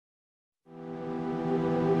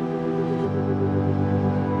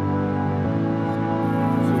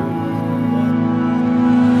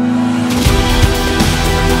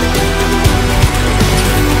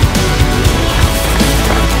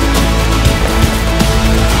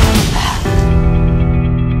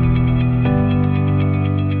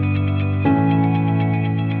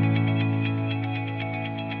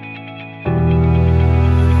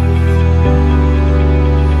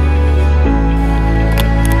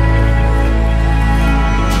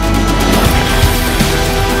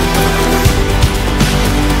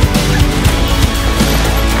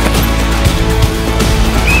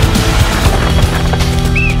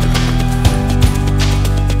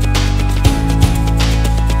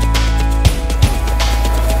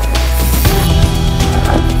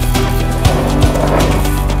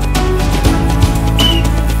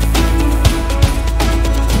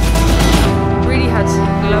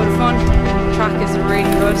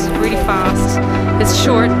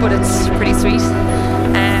short, but it's pretty sweet.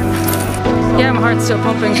 Yeah, my heart's still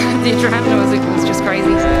pumping. The adrenaline was just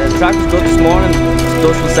crazy. The track was good this morning.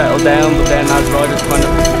 Dust was settled down, but then as riders kind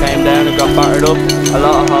of came down and got battered up, a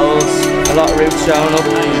lot of holes, a lot of roots showing up.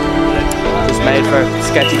 It was made for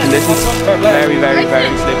sketchy conditions. Very, very,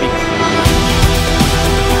 very slippy.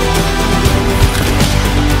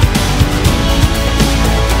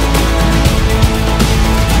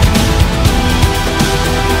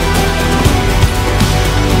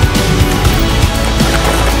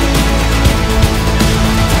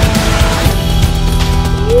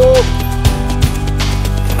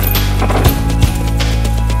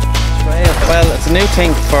 Well, it's a new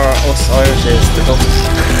thing for us Irish is the dust.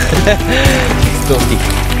 It's dusty,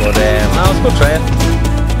 but no, it's a good trail.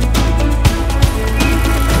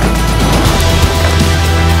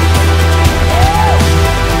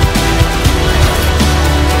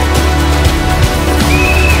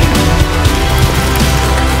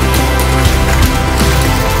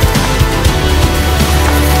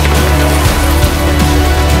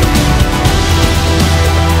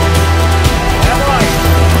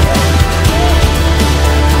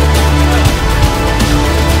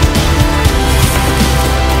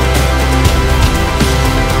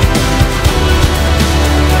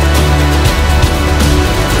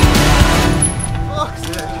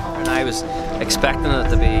 I was expecting it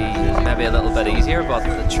to be maybe a little bit easier, but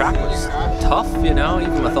the track was tough, you know,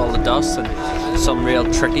 even with all the dust and some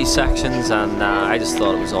real tricky sections, and I just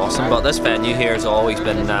thought it was awesome. But this venue here has always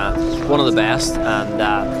been one of the best, and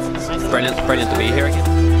brilliant to be here again.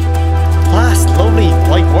 Fast, lovely,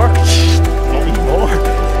 light work.